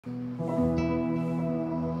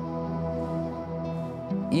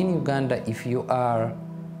In Uganda, if you are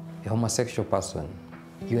a homosexual person,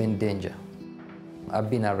 you're in danger. I've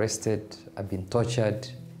been arrested, I've been tortured,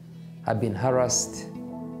 I've been harassed,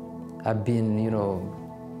 I've been,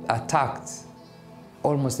 attacked.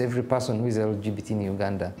 Almost every person who is LGBT in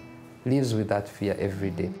Uganda lives with that fear every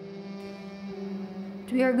day.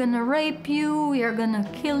 We are gonna rape you, we are gonna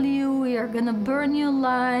kill you, we are gonna burn you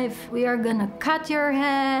alive, we are gonna cut your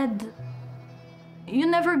head. You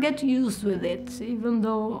never get used with it, even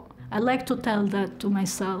though I like to tell that to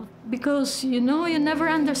myself. Because, you never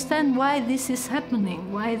understand why this is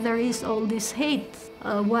happening, why there is all this hate,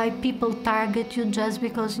 why people target you just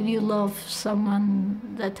because you love someone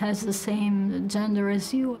that has the same gender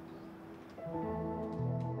as you.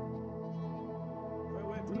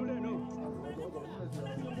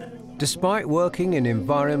 Despite working in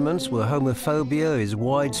environments where homophobia is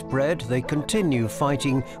widespread, they continue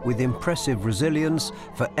fighting with impressive resilience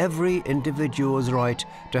for every individual's right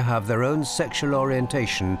to have their own sexual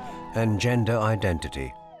orientation and gender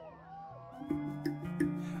identity.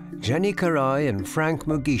 Xheni Karaj and Frank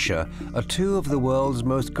Mugisha are two of the world's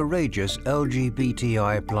most courageous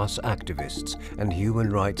LGBTI+ activists and human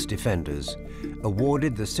rights defenders,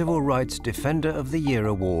 awarded the Civil Rights Defender of the Year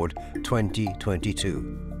Award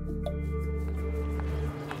 2022.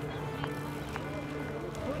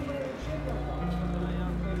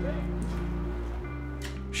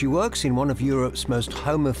 She works in one of Europe's most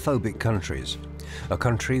homophobic countries, a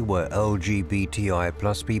country where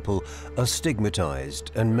LGBTI+ people are stigmatized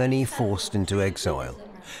and many forced into exile.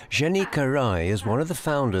 Xheni Karaj is one of the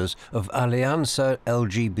founders of Alianza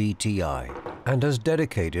LGBTI and has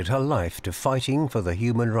dedicated her life to fighting for the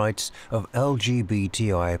human rights of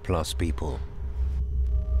LGBTI+ people.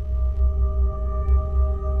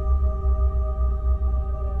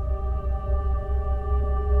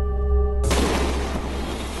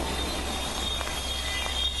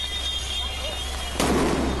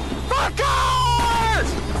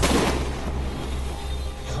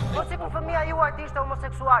 Fëmia juaj të ishte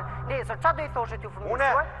homoseksual, nesër, çfarë do I thoshit ju fëmijës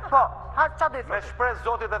juaj? Po, çfarë do I thoshit? Me shpresë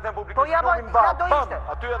Zotit dhe them publikisht. Po ja do ishte.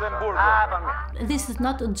 Aty edhe në burg. This is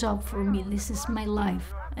not a job for me, this is my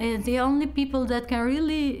life. The only people that can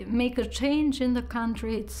really make a change in the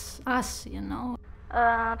country, it's us,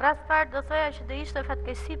 Rreth parë do thoya që do ishte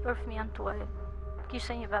fatkeqësi për fëmijën tuaj.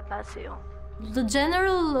 Kishte një papa si ju. The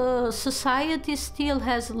general society still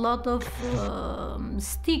has a lot of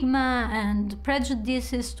stigma and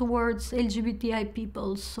prejudices towards LGBTI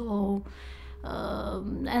people. So,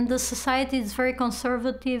 and the society is very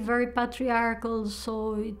conservative, very patriarchal.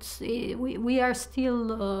 So we are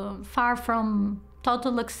still far from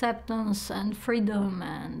total acceptance and freedom.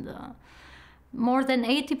 And more than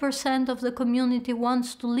 80% of the community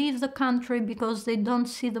wants to leave the country because they don't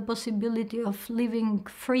see the possibility of living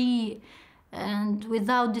free and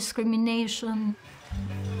without discrimination.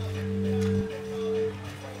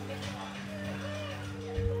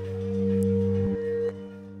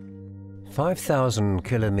 5,000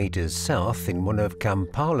 kilometers south, in one of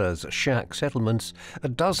Kampala's shack settlements, a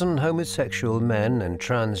dozen homosexual men and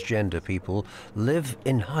transgender people live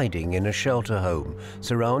in hiding in a shelter home,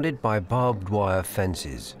 surrounded by barbed wire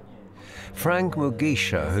fences. Frank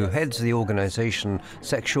Mugisha, who heads the organization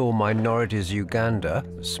Sexual Minorities Uganda,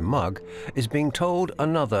 SMUG, is being told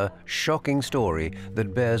another shocking story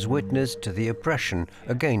that bears witness to the oppression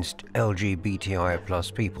against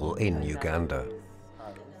LGBTI+ people in Uganda.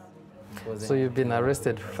 So you've been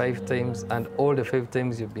arrested 5 times, and all the 5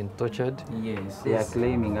 times you've been tortured? Yes, they are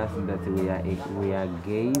claiming us that we are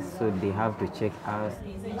gay, so they have to check us.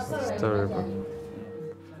 It's terrible.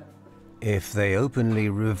 If they openly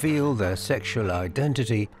reveal their sexual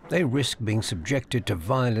identity, they risk being subjected to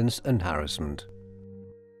violence and harassment.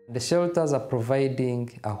 The shelters are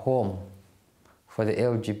providing a home for the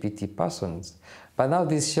LGBT persons, but now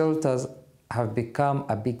these shelters have become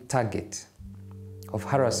a big target of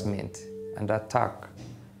harassment and attack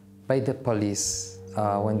by the police.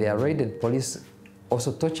 When they are raided, police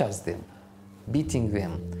also tortures them, beating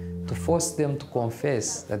them, to force them to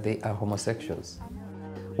confess that they are homosexuals.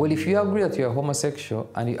 Well, if you agree that you are homosexual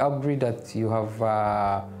and you agree that you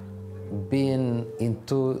have been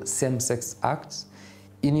into same-sex acts,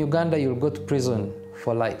 in Uganda you'll go to prison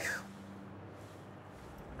for life.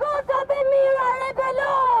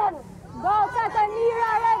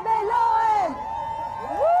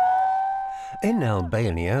 In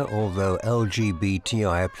Albania, although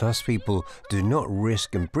LGBTI+ people do not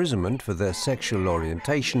risk imprisonment for their sexual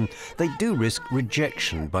orientation, they do risk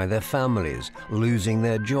rejection by their families, losing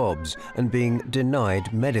their jobs, and being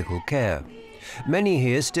denied medical care. Many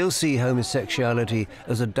here still see homosexuality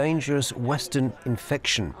as a dangerous Western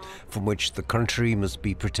infection from which the country must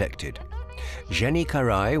be protected. Xheni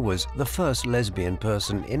Karaj was the first lesbian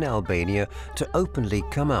person in Albania to openly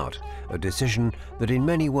come out, a decision that in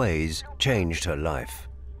many ways changed her life.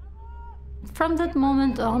 From that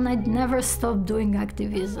moment on, I'd never stopped doing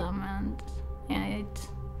activism, and yeah,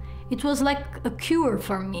 it was like a cure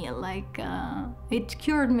for me. It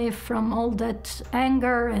cured me from all that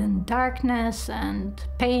anger and darkness and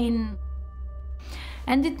pain.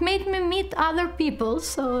 And it made me meet other people,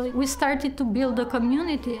 so we started to build a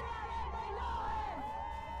community.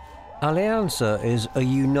 Alianța is a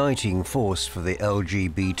uniting force for the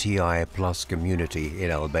LGBTI+ community in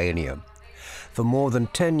Albania. For more than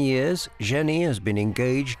 10 years, Xheni has been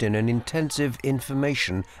engaged in an intensive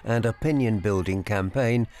information and opinion-building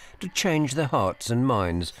campaign to change the hearts and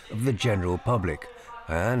minds of the general public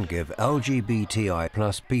and give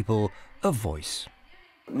LGBTI+ people a voice.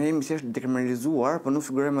 Ne jemi thjesht dekriminalizuar, por nuk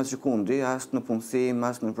figurojmë as gjikundi, as në punësim,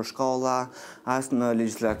 as në shkolla, as në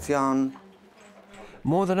legjislacion.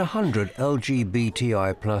 More than 100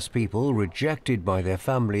 LGBTI+ people rejected by their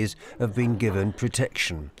families have been given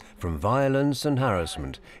protection from violence and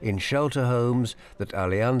harassment in shelter homes that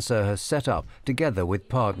Alianța has set up together with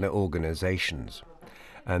partner organizations.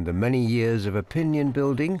 And the many years of opinion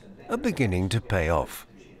building are beginning to pay off.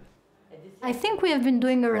 I think we have been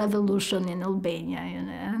doing a revolution in Albania,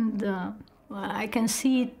 and I can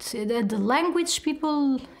see it that the language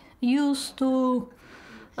people use to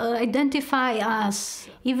identify us.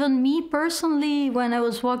 Even me personally, when I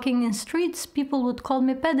was walking in streets, people would call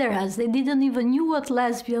me pederast. They didn't even know what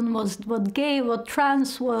lesbian was, what gay, what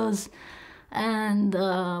trans was. And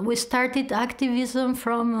we started activism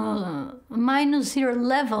from a -0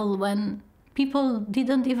 level when people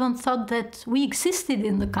didn't even thought that we existed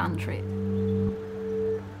in the country.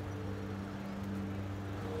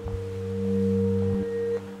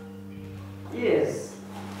 Yes.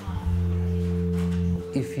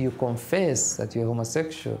 If you confess that you're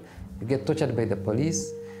homosexual, you get tortured by the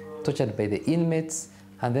police, tortured by the inmates,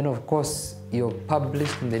 and then of course you're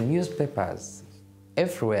published in the newspapers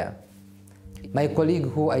everywhere. My colleague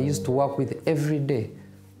who I used to work with every day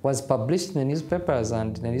was published in the newspapers,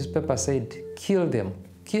 and the newspaper said, kill them,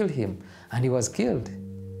 kill him, and he was killed.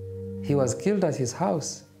 He was killed at his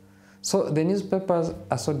house. So the newspapers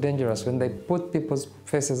are so dangerous. When they put people's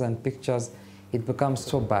faces and pictures, it becomes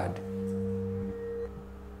so bad.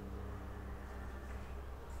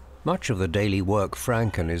 Much of the daily work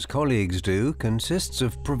Frank and his colleagues do consists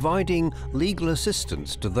of providing legal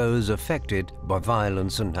assistance to those affected by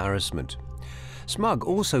violence and harassment. SMUG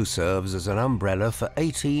also serves as an umbrella for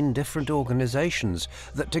 18 different organizations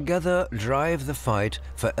that together drive the fight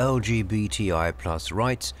for LGBTI+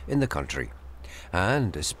 rights in the country.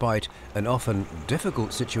 And despite an often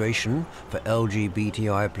difficult situation for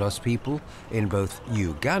LGBTI+ people in both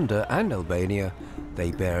Uganda and Albania,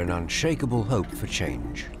 they bear an unshakable hope for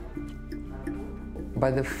change. By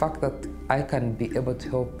the fact that I can be able to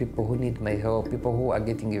help people who need my help, people who are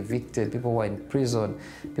getting evicted, people who are in prison,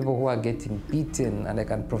 people who are getting beaten, and I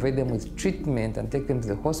can provide them with treatment and take them to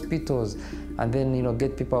the hospitals, and then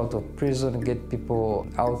get people out of prison, get people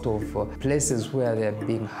out of places where they're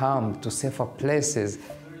being harmed to safer places.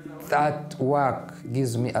 That work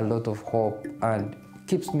gives me a lot of hope and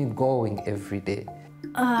keeps me going every day.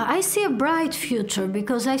 I see a bright future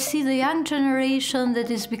because I see the young generation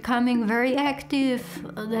that is becoming very active,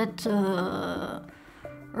 that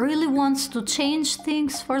really wants to change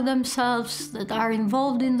things for themselves, that are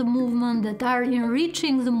involved in the movement, that are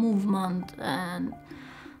enriching the movement. And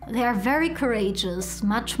they are very courageous,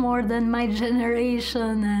 much more than my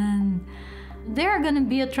generation. And they are going to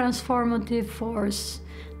be a transformative force,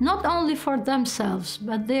 not only for themselves,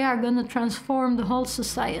 but they are going to transform the whole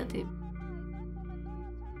society.